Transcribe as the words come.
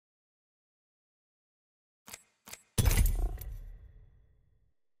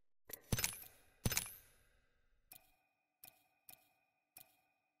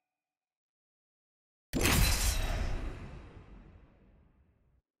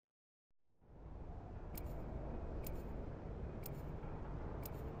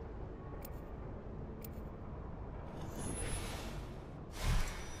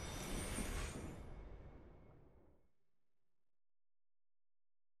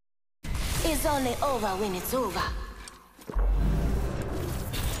is only over when it's over.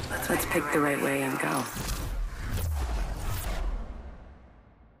 Let's pick the right way and go.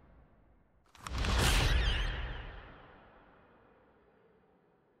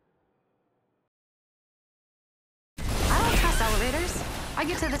 I don't trust elevators. I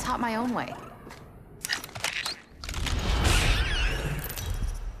get to the top my own way.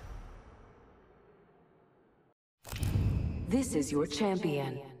 This is your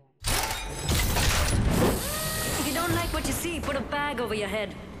champion. If you don't like what you see, put a bag over your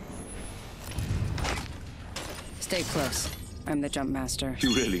head. Stay close. I'm the jump master.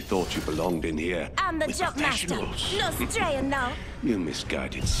 You really thought you belonged in here? I'm the with jump master. professionals. No straying now. You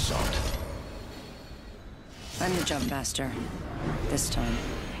misguided sod. I'm the jump master. This time.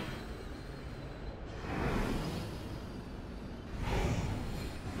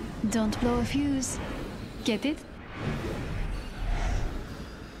 Don't blow a fuse. Get it?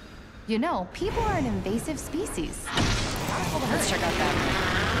 You know, people are an invasive species. Let's check out that.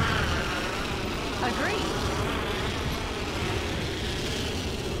 Agree.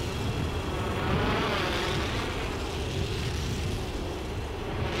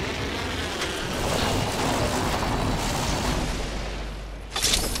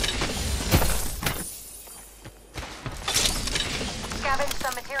 Scavenge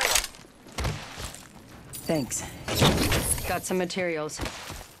some material. Thanks. Got some materials.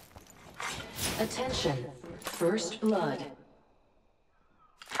 Attention. First blood.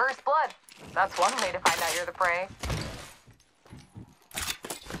 First blood. That's one way to find out you're the prey.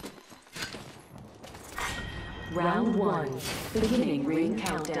 Round 1. Beginning ring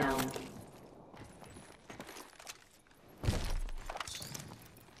countdown.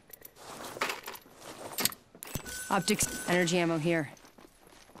 Optics, energy ammo here.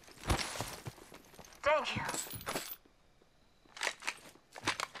 Thank you.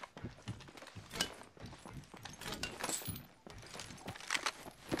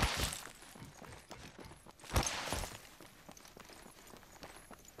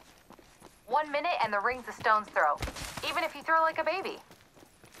 One minute and the ring's a stone's throw. Even if you throw like a baby.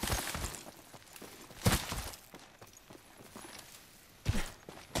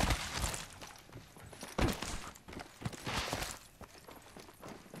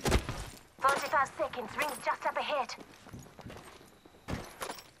 Seconds, ring's just up ahead.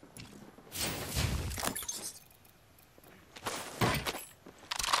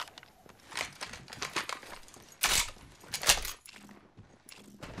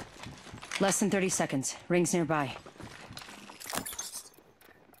 Less than 30 seconds. Ring's nearby.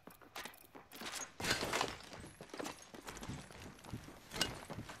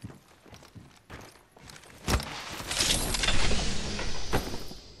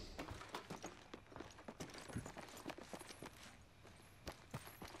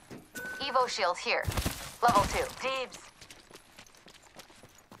 Evo shield here. Level 2. Dibs.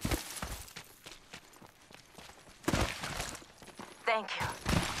 Thank you.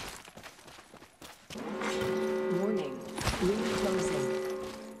 Warning. Ring closing.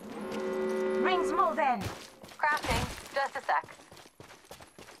 Rings moving. Crafting. Just a sec.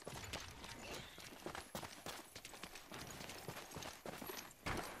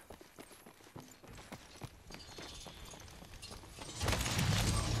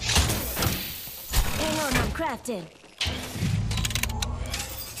 Hang on, I'm crafting.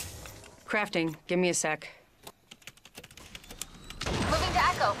 Crafting. Give me a sec. Moving to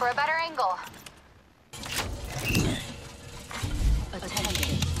Echo for a better angle.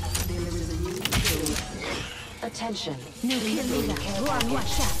 Attention. There is a new kill. Attention. New kill leader. One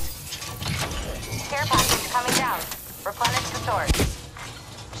watch out. Care package coming down. Replenish the sword.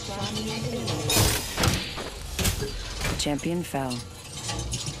 Champion eliminated. Champion fell.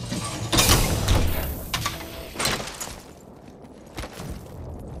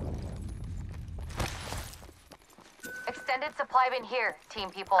 Extended supply bin here, team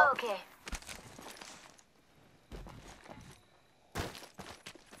people. Okay.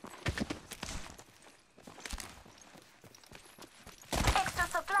 Extra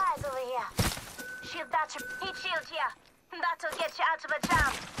supplies over here. Shield battery. Heat shield here. That'll get you out of a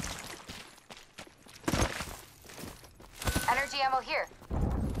jam. Energy ammo here.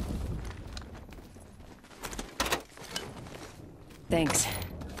 Thanks.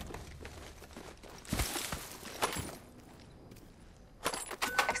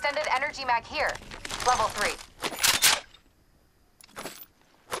 Extended energy mag here. Level 3.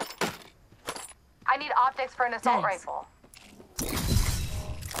 I need optics for an assault Thanks. rifle.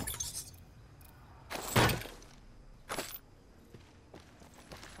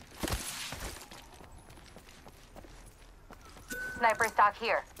 Sniper stock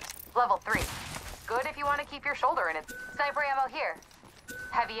here. Level 3. Good if you want to keep your shoulder in it. Sniper ammo here.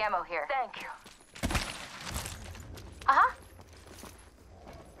 Heavy ammo here. Thank you. Uh-huh.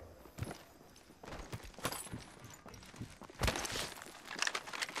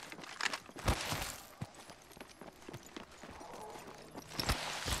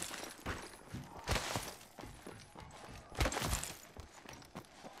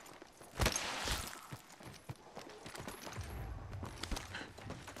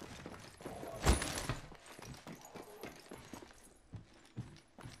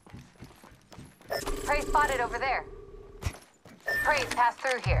 Prey spotted over there. Prey's passed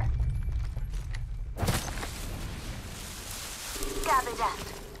through here. Copy that.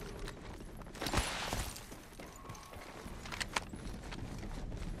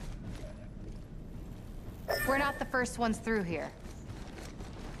 We're not the first ones through here.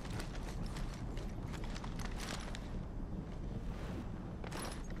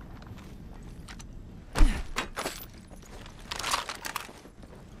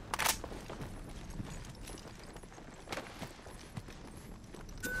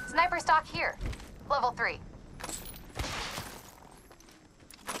 Sniper stock here. Level 3.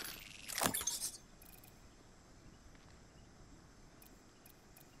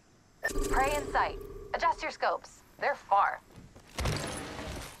 Prey in sight. Adjust your scopes. They're far.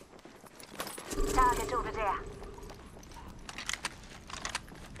 Target over there.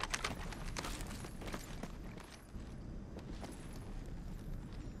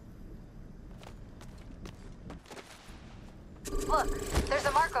 Look, there's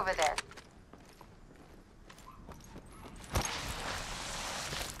a mark over there.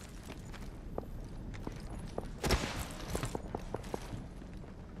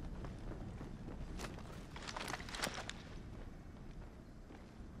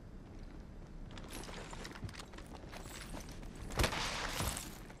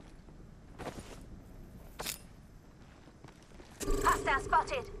 Hostile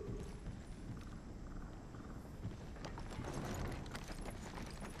spotted.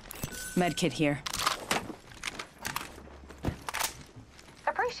 Medkit here.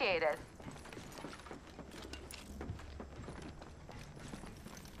 Appreciated.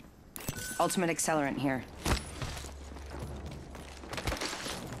 Ultimate accelerant here.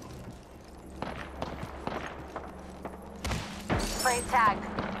 Prey's tagged.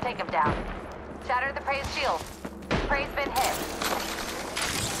 Take him down. Shatter the Prey's shield. Prey's been hit.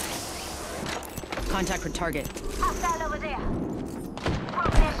 Contact with target. Hostile over there.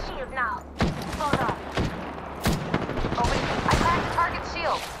 Broke their shield now. Hold on. Open. I cracked the target's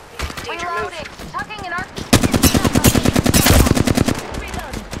shield. Reloading. Tucking an arc.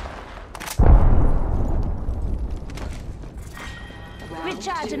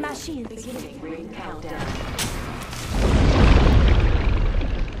 Recharging my shield. Beginning ring countdown.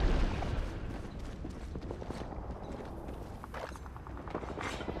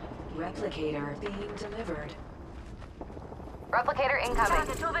 Replicator being delivered. Replicator incoming.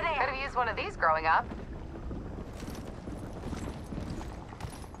 Target over there. Could have used one of these growing up.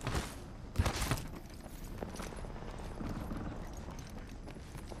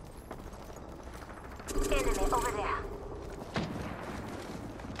 Enemy over there.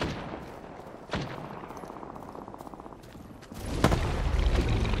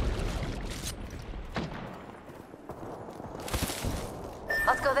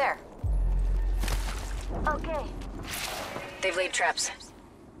 Let's go there. Okay. They've laid traps.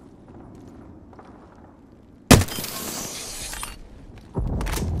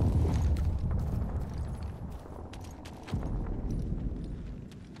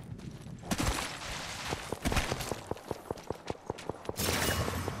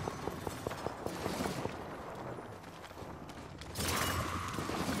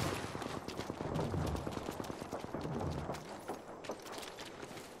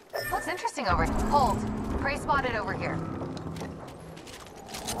 Looks interesting over here. Hold. Prey spotted over here.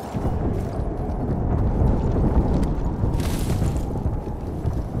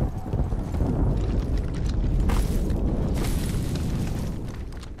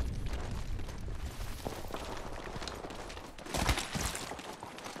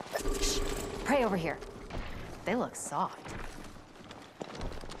 Prey over here. They look soft.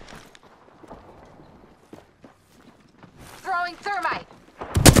 Throwing thermite.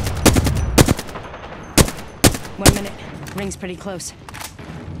 1 minute. Ring's pretty close.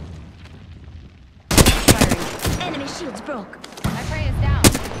 Firing. Enemy shields broke. My prey is down.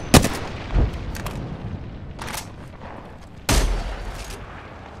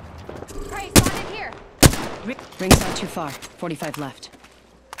 Prey spotted here. Ring's not too far. 45 left.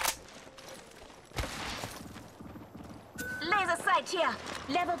 Laser sight here.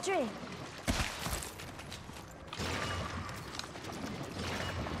 Level 3.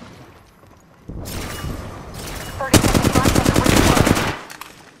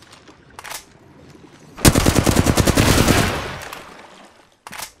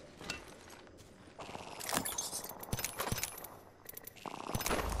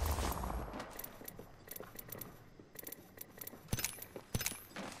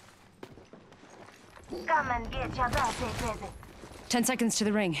 Come and get your birthday present. 10 seconds to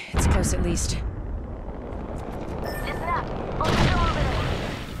the ring. It's close at least. Listen up. Open the door over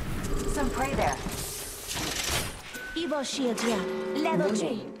there. Some prey there. Evo shield here. Level 3.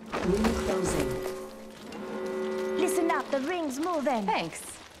 Ring closing. Listen up. The ring's moving. Thanks.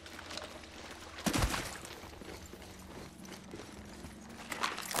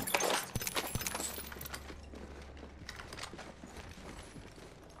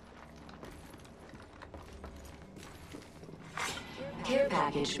 Care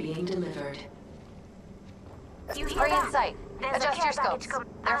package being delivered. You hear Prey in that? sight. There's a Adjust care your scopes. package coming.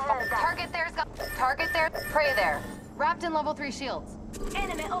 They're I heard that. target there's target there. Prey there. Wrapped in level 3 shields.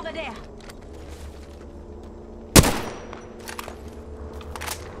 Enemy over there.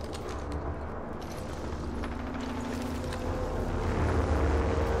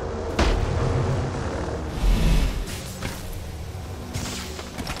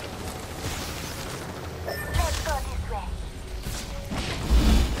 Let's go this way.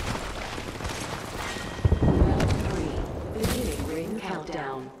 Round 3. Beginning ring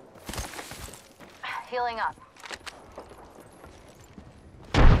countdown. Healing up.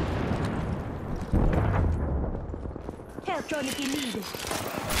 Electronic lead.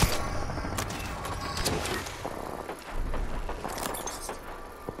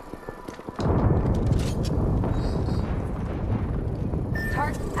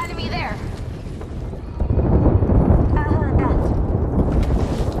 Enemy there. I heard that.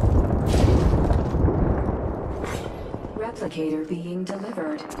 Replicator being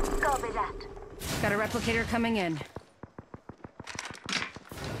delivered. Copy that. Got a replicator coming in.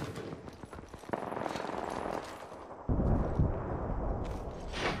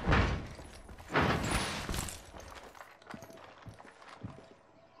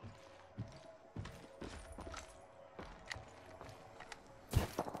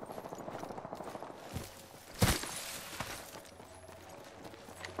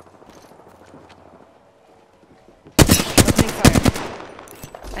 Opening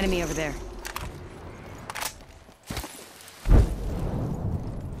fire. Enemy over there.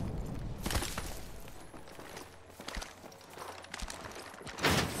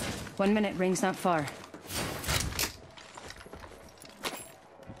 One minute, ring's not far.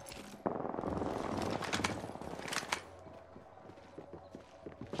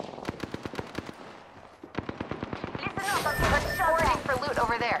 Listen up. I'm getting shot Foraging at. for loot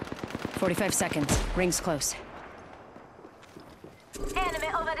over there. 45 seconds. Ring's close. Enemy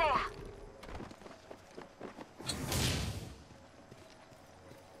over there.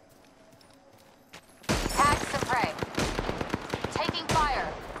 Tagged some prey. Taking fire.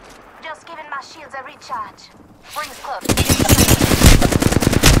 Just giving my shields a recharge. Rings close.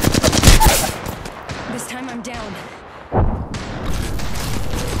 This time I'm down.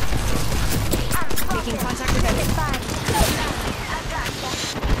 I'm Making contact with enemy. fine. I got ya.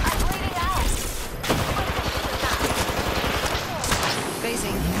 I'm bleeding out.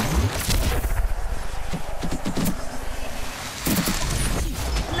 Phasing.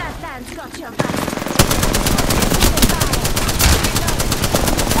 Last man's got your back.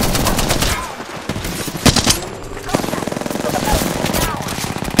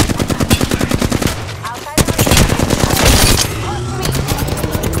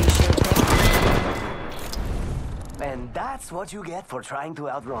 And that's what you get for trying to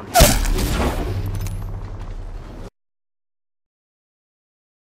outrun.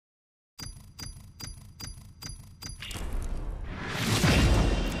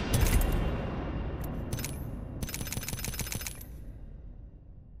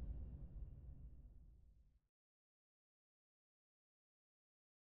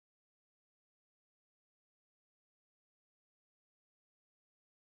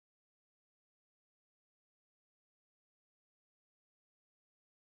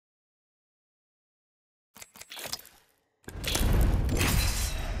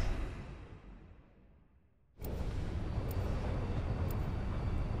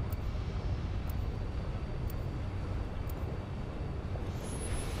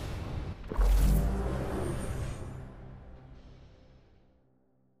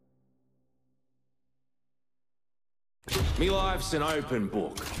 Me life's an open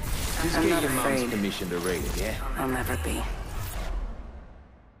book. Just get your mum's permission to read it, yeah? I'll never be.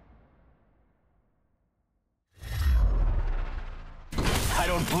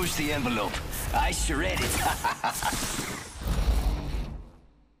 don't push the envelope. I shred it.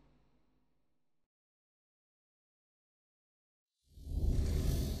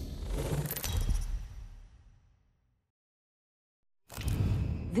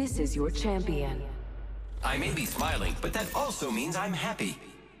 This is your champion. I may be smiling, but that also means I'm happy.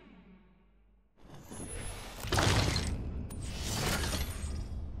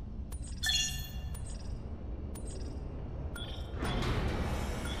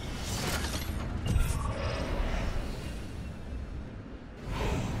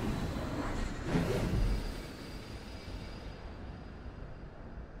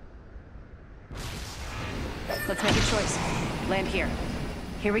 Let's make a choice. Land here.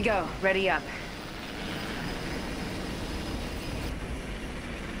 Here we go. Ready up.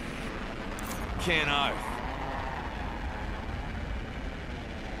 Cano.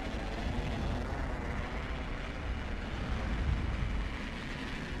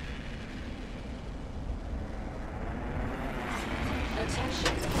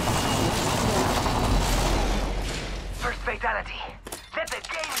 Attention. First fatality. Let the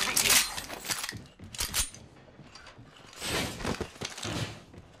games begin.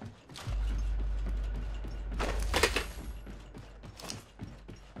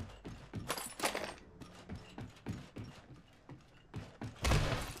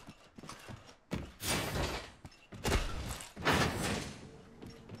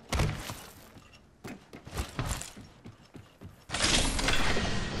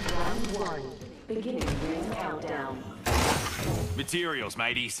 Beginning ring countdown. Materials,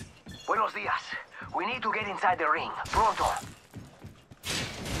 mateys. Buenos dias. We need to get inside the ring. Pronto.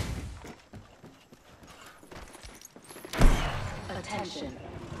 Attention.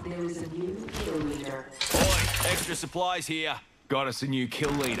 There is a new kill leader. Oi, extra supplies here. Got us a new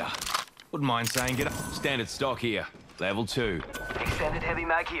kill leader. Wouldn't mind saying get up. Standard stock here. Level 2. Extended heavy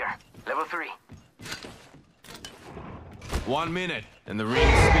mag here. Level 3. 1 minute, and the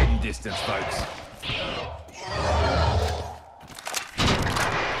ring's spitting distance, folks.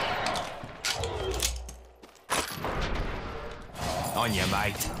 On ya,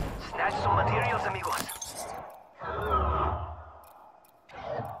 mate. Snatch some materials, amigos.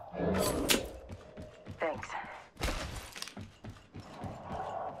 Thanks.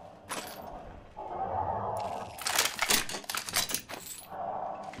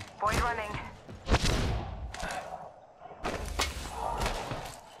 Point running.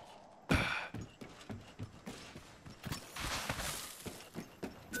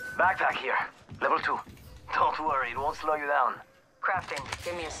 Backpack here. Level 2. Don't worry, it won't slow you down. Crafting.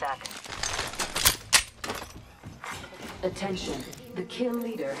 Give me a sec. Attention. The kill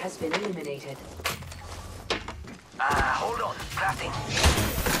leader has been eliminated. Hold on. Crafting.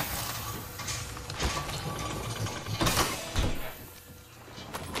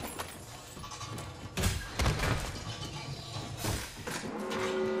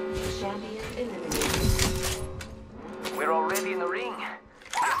 Champion eliminated. We're already in the ring.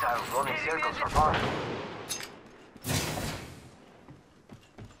 Guess I'm running circles for fun.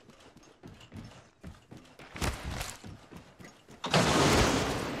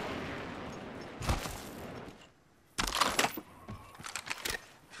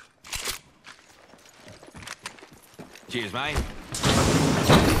 Cheers, mate.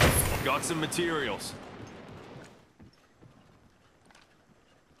 Got some materials.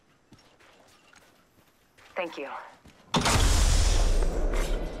 Thank you.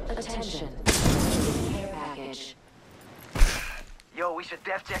 Attention. Care package. Yo, we should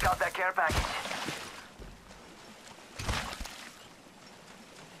def check out that care package.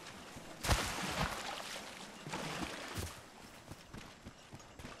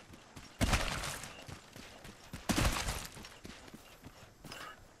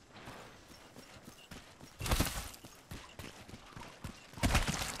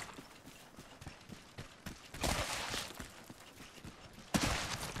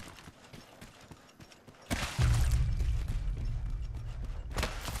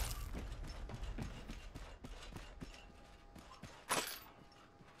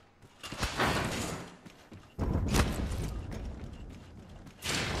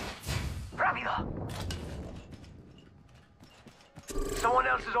 Someone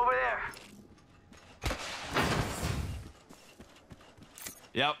else is over there.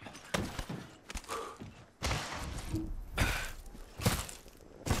 Yep.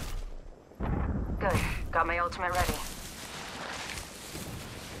 Good. Got my ultimate ready.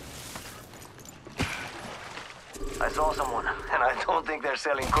 I saw someone, and I don't think they're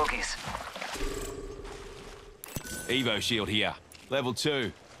selling cookies. Evo shield here. Level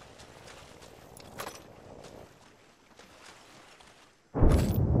 2.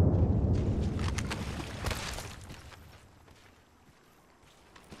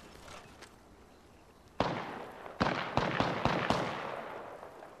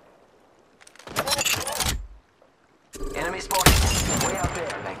 spotted. Way out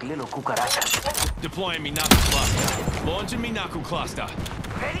there, like little cucarachas. Deploying me knuckle cluster. Launching me knuckle cluster.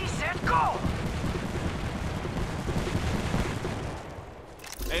 Ready, set, go!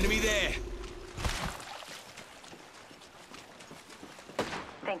 Enemy there.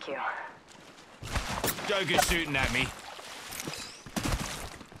 Thank you. Joker's shooting at me.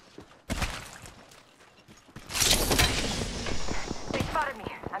 They spotted me.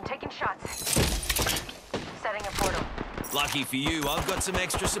 I'm taking shots. Setting a portal. Lucky for you, I've got some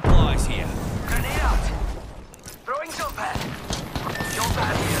extra supplies here. Grenade out! Throwing jump pad. Jump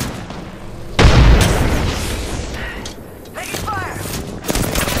pad here. Taking fire!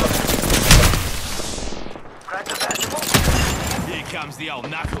 Crack the vegetable. Here comes the old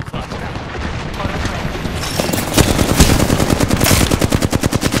knuckle cluster.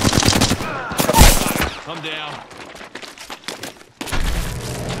 I'm down.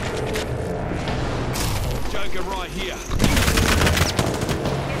 Joker right here.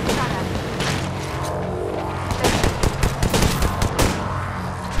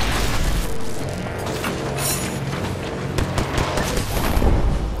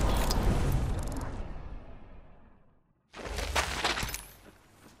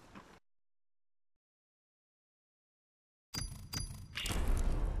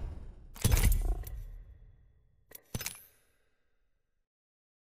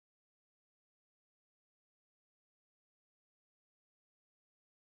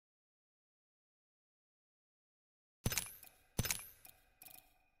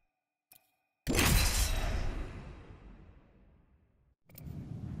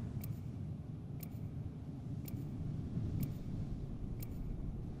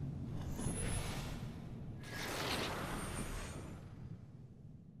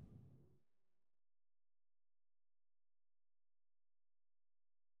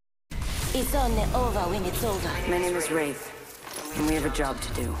 It's only over when it's over. My name is Wraith, and we have a job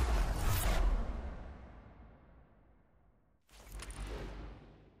to do.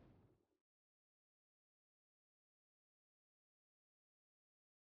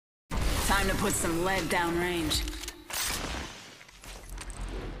 Time to put some lead downrange.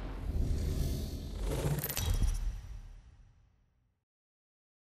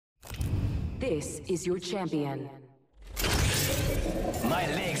 This is your champion. My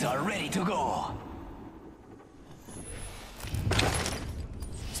legs are ready to go.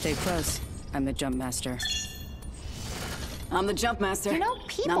 Stay close. I'm the jump master. I'm the jump master. You know, Not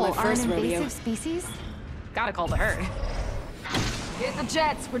people my are an first invasive rodeo. species. Gotta call the herd. Hit the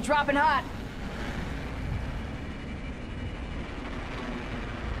jets. We're dropping hot.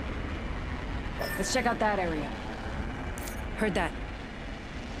 Let's check out that area. Heard that.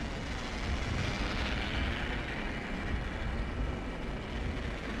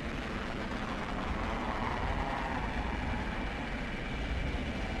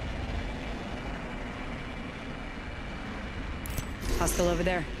 Hostile over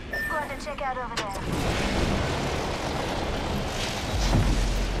there. Going to check out over there.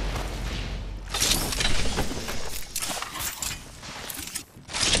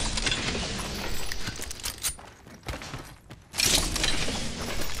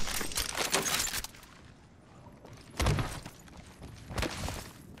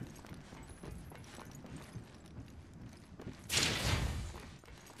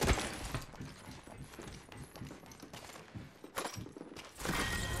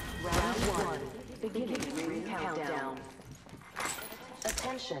 Beginning countdown.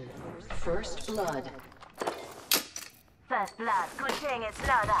 Attention. First blood. First blood. Good thing it's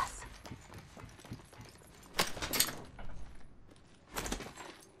not us.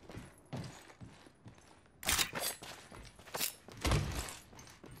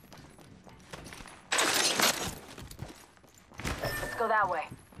 Let's go that way.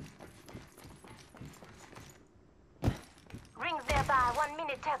 Rings nearby. 1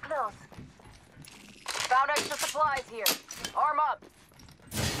 minute till close. Found extra supplies here. Arm up.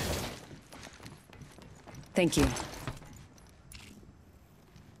 Thank you.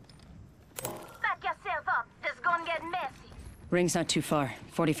 Back yourself up. This gonna get messy. Ring's not too far.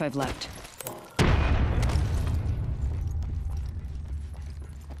 45 left.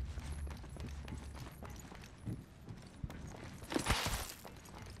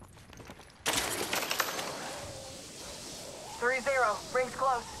 Rings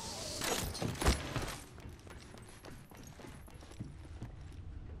close.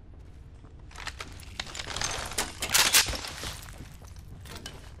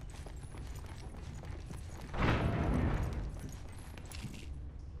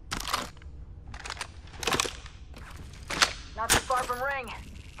 Not too far from ring.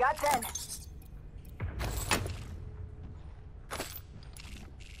 Got 10.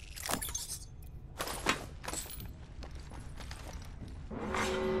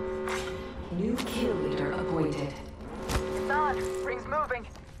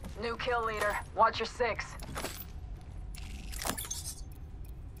 New kill leader. Watch your six.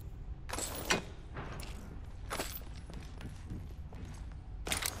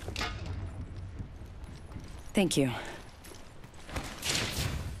 Thank you.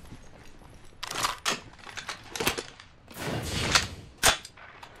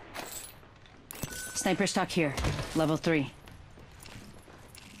 Sniper stock here. Level 3.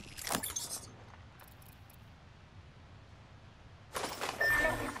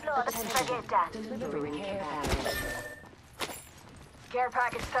 Let's explore the spaghetti. Delivering care package. Care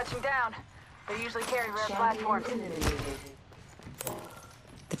package touching down. They usually carry rare platforms. Champion eliminated.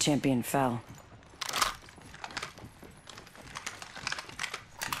 The champion fell.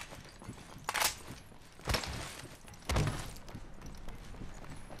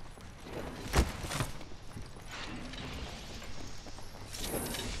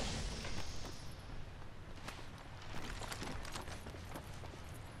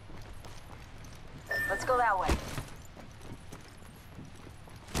 Let's go that way.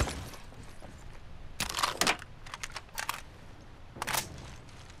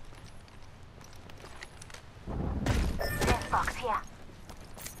 This box here.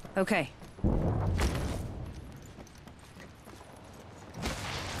 Okay.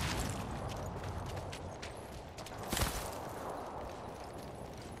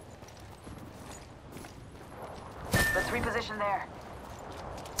 Let's reposition there.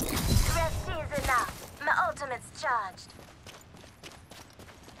 Rest season now. My ultimate's charged.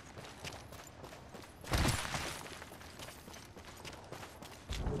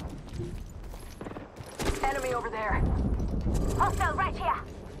 Enemy over there. Hostile right here.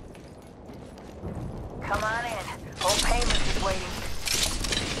 Come on in. Whole payment is waiting.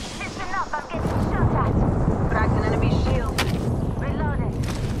 Listen up, I'm getting shot at. Cracked an enemy shield. Reloading.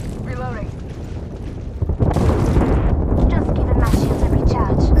 Reloading. Just giving my shields a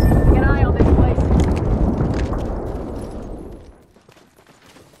recharge. Keep an eye on this place.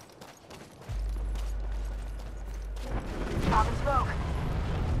 Pop and smoke.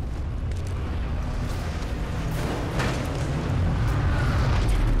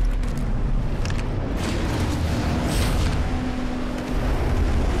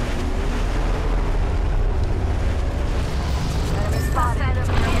 Enemy spotted.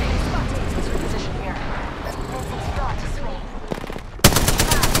 Let's reposition here. Let's explore to swing.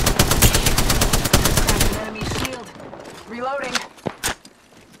 Cracked an enemy shield. Reloading.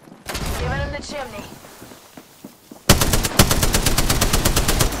 Giving him the chimney.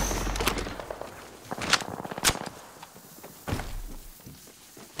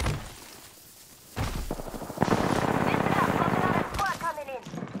 Listen up, got another squad coming in.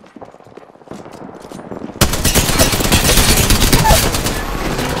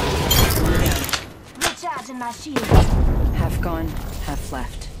 Recharging my shield. Half gone, half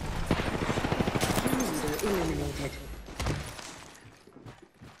left. Leader eliminated.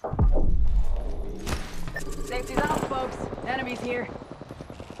 Safety's off, folks. Enemies here.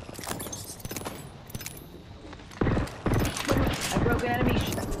 I broke an enemy.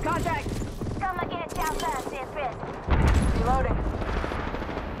 Contact. Come and get you first, dear friend. Reloading.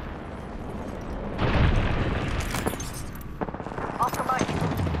 Oscar Mike.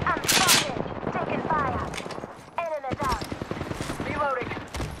 I'm spotted. Taking fire. Enemy down. Reloading.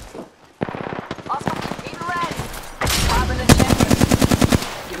 Oscar, eating red. Popping the champion.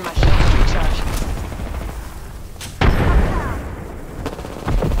 Give my shield a recharge.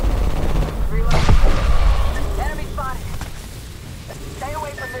 Reload. Enemy spotted. Stay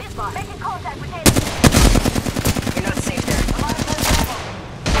away from this spot. Making contact with enemy. You're not safe there. I'm on a good level.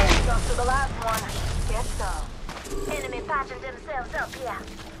 Thanks up to the last one. Guess so. Enemy patching themselves up here.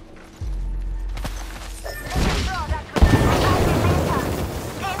 Let's explore that way.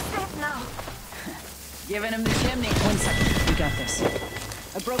 Ain't safe now. Giving him the chimney. 1 second. We got this.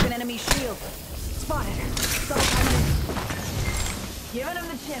 A broken enemy shield. Spotted. Double timing in. Giving him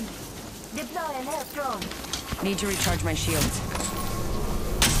the chimney. Deploying health drone. Need to recharge my shields.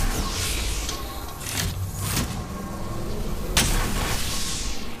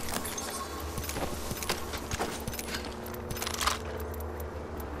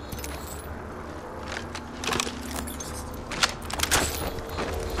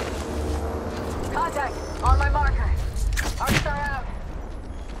 Contact. On my marker. Arc star out.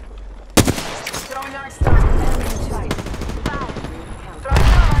 Throwing arc star. Enemy in sight. Throwing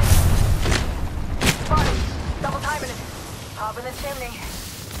thermite. Spotted. Double timing it. Popping the chimney.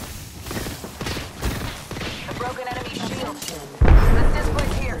 A broken enemy shield. Let's display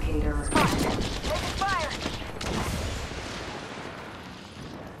here. Spotted. Taking fire.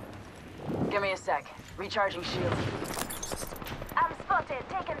 Give me a sec. Recharging shield. I'm spotted.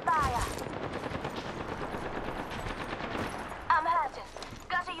 Taking fire.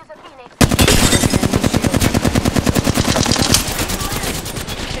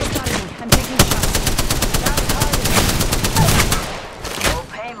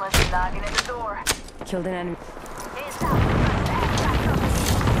 Knocking at the door. Killed an enemy. He's out.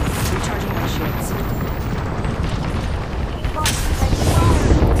 Recharging my shields.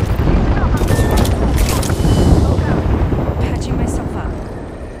 Patching myself up.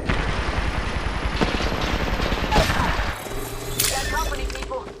 Got company,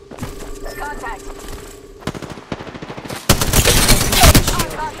 people. Contact.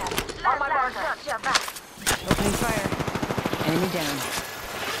 Contact. On my marker. Opening fire. Enemy down.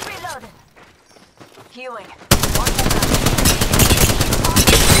 Reloaded. Healing.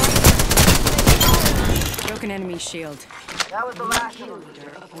 Broken enemy shield. That was the last of them.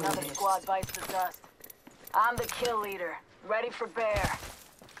 Another squad bites the dust. I'm the kill leader. Ready for bear.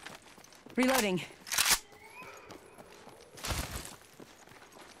 Reloading.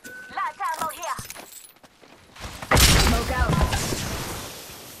 Light ammo here. Smoke out.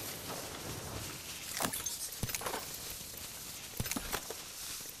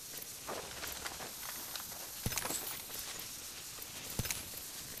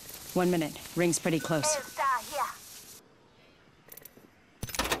 One minute. Ring's pretty close. Star here.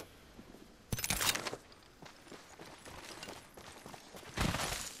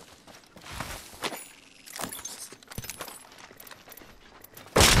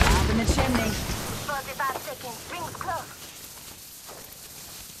 Up in the chimney. 45 seconds. Rings close.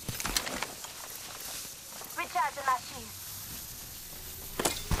 Recharging my shield.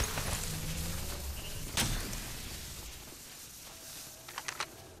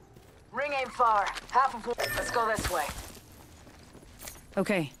 Ring aim far. Half of. Let's go this way.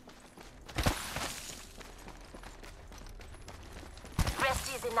 Okay. Rest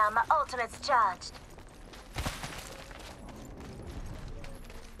easy now. My ultimate's charged.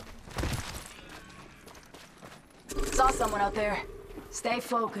 Saw someone out there. Stay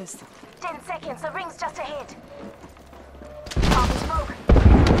focused. 10 seconds. The ring's just ahead. Pop the smoke.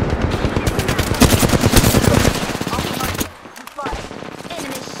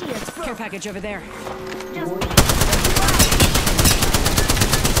 Enemy shields broke. Care package over there. Just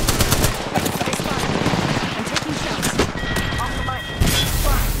I'm taking shots. Off the mic.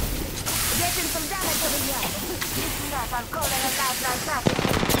 getting some damage over here. Listen up. I'm calling a lifeline package.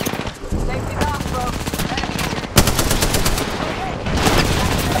 Safety valve, bro.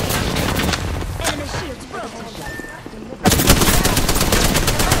 Enemy shields broke.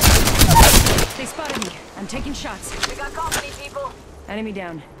 They spotted me. I'm taking shots. We got company, people. Enemy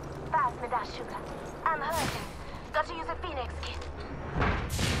down. Pass me that sugar. I'm hurting. Got to use a Phoenix kit.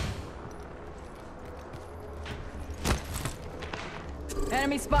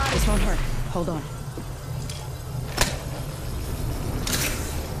 Enemy spotted. This won't hurt. Hold on.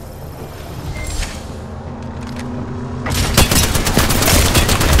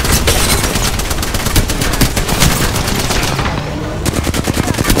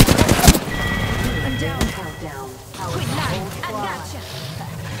 I'm down. Countdown. Quick line. I gotcha.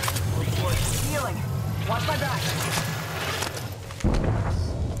 Healing. Watch my back.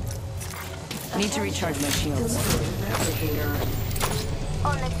 Need to recharge my shields. Replicator.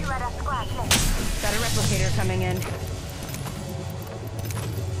 Only 2 other squads left. Got a replicator coming in.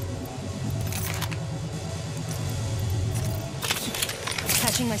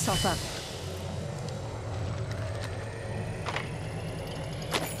 Patching myself up.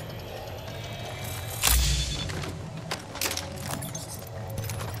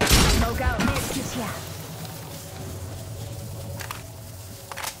 Smoke out. Medkit here.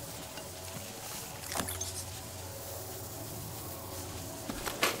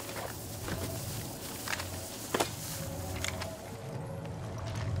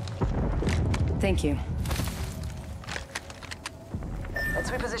 Thank you.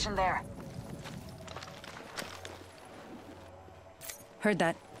 Let's reposition there. Heard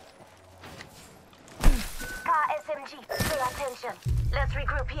that. Car SMG. Pay attention. Let's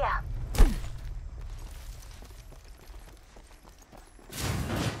regroup here.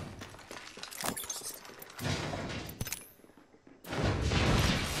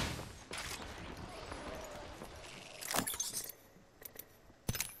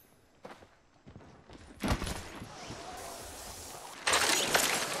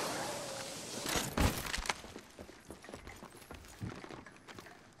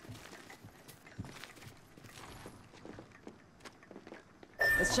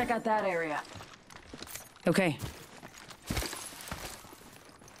 Let's check out that area. Okay.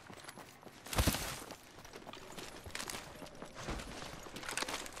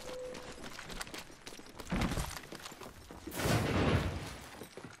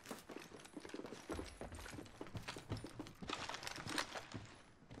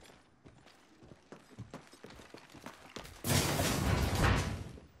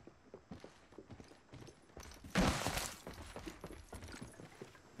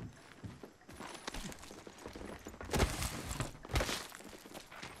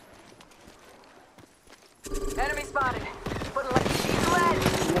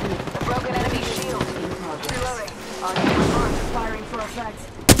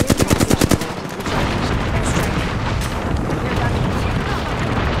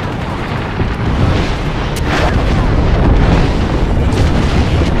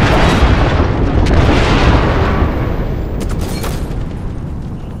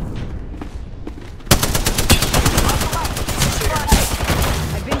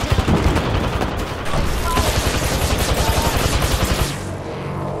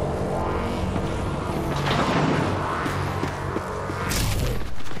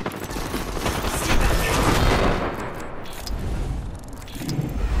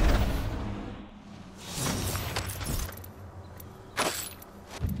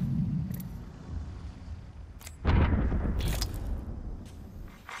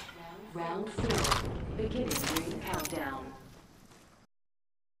 Round 4. Beginning ring countdown.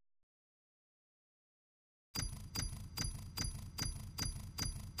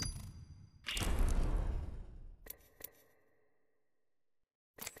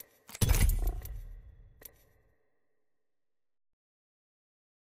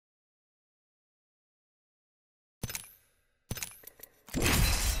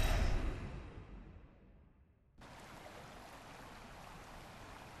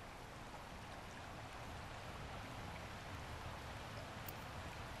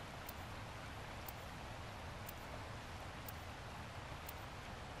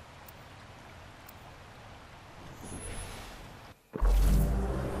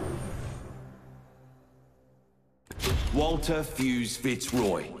 Walter Fuse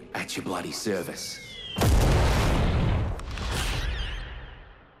Fitzroy, at your bloody service.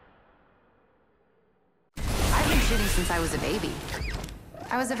 I've been shooting since I was a baby.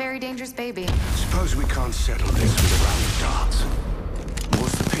 I was a very dangerous baby. Suppose we can't settle this with a round of darts.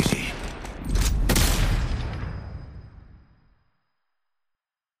 What's the pity?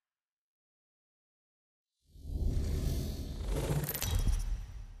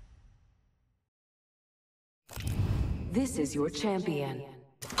 This is your champion.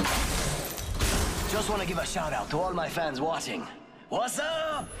 Just want to give a shout out to all my fans watching. What's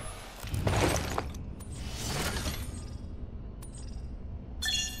up?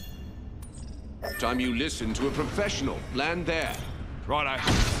 Time you listen to a professional. Land there. Righto.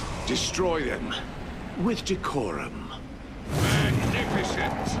 Destroy them. With decorum.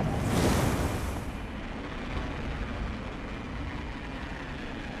 Magnificent.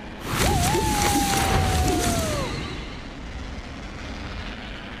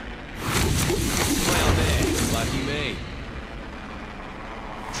 Well there. Lucky me.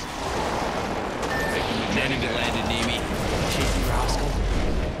 Enemy landed near me. Cheeky rascal.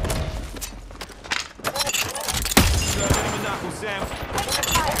 Go hit him a knuckle, Sam.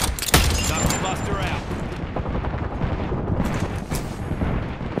 Knuckle buster out.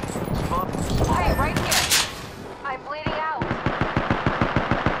 Hey, right here. I'm bleeding out.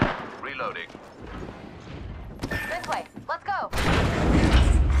 Reloading. This way. Let's go.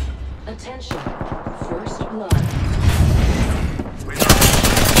 Attention. First blood.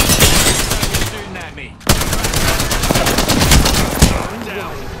 Shooting at me.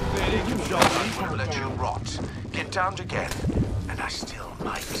 Down. Medic, shot. Let you rot. Get downed again, and I still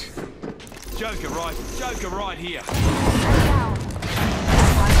might. Joker right here.